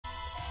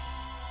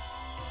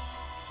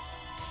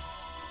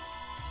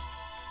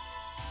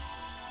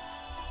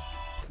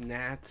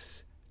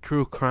Nat's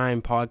True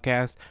Crime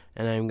Podcast,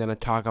 and I'm going to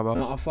talk about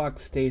Norfolk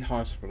State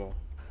Hospital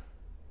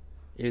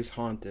is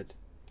haunted.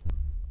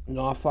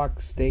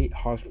 Norfolk State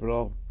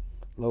Hospital,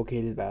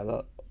 located at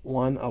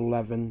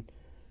 111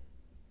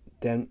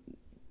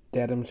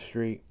 Dedham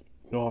Street,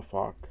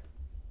 Norfolk.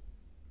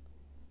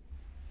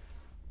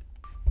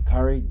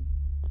 Curry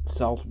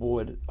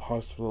Southwood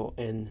Hospital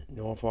in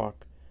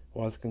Norfolk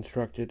was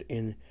constructed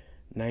in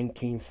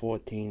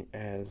 1914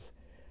 as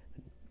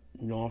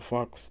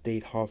Norfolk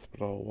State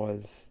Hospital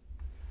was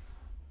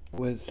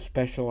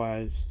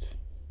specialized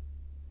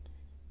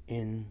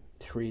in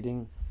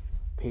treating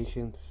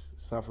patients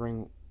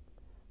suffering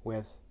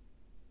with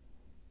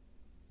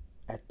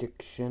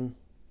addiction,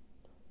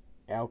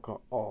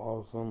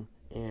 alcoholism,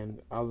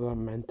 and other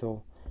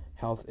mental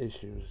health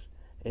issues.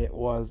 It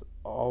was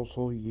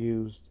also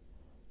used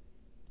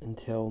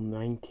until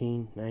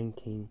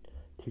 1919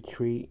 to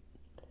treat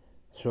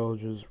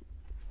soldiers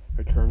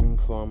returning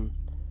from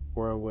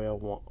World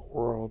War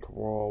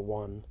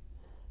I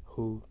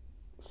who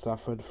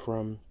suffered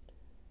from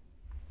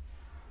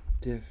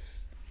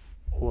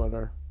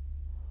disorder,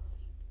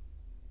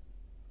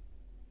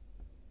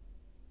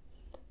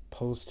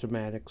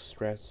 post-traumatic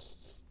stress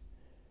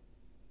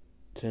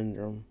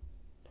syndrome,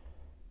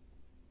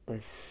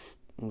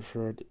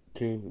 referred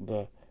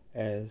to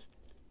as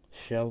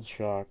shell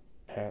shock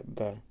at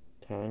the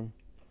time,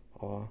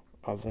 or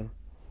other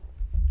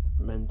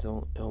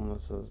mental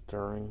illnesses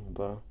during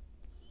the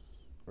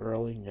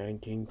early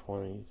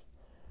 1920s.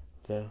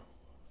 The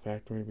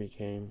factory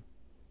began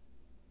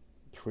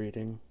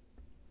treating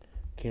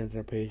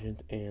cancer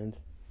patients and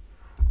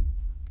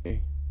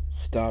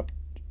stopped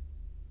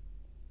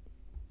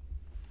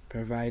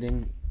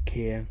providing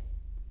care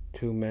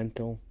to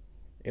mental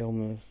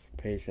illness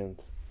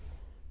patients.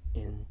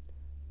 In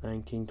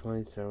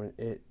 1927,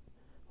 it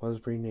was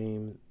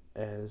renamed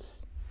as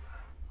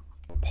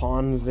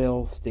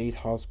Pondville State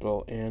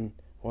Hospital and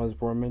was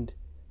rumored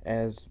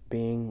as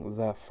being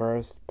the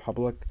first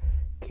public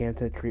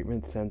cancer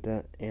treatment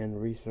center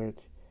and research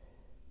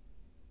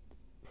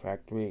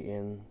factory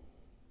in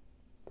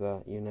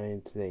the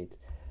United States.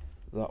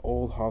 The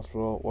old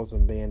hospital was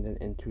abandoned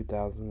in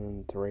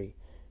 2003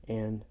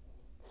 and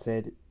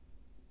said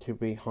to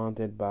be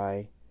haunted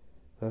by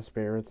the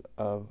spirits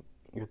of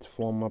its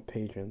former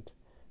patients,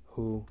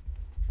 whose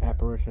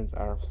apparitions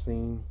are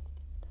seen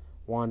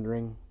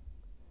wandering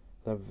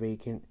the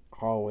vacant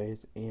hallways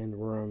and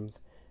rooms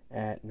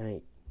at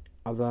night.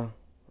 Other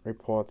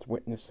reports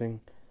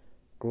witnessing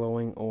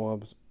glowing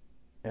orbs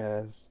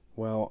as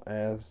well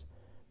as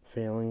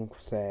feeling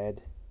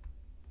sad,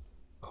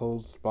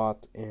 cold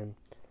spots, and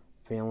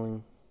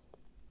feeling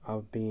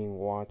of being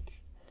watched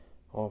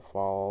or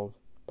followed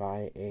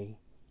by a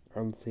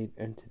unseen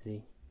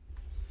entity.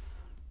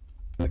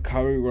 The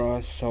Curry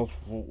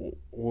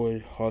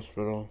Southwood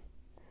Hospital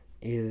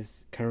is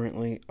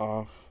currently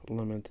off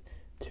limits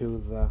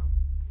to the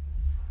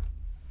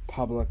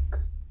public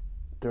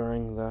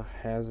during the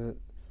hazard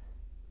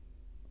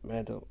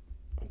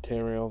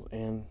materials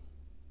and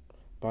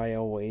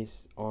bio waste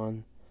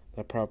on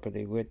the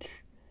property, which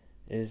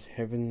is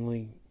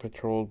heavily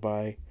patrolled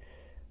by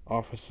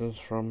officers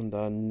from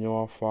the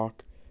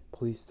Norfolk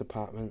Police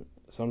Department,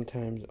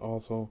 sometimes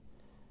also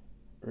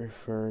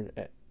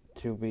referred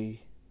to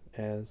be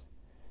as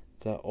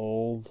the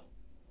Old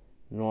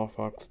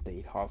Norfolk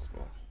State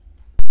Hospital.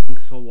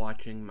 Thanks for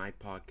watching my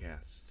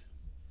podcast.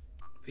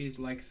 Please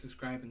like,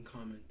 subscribe, and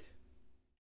comment.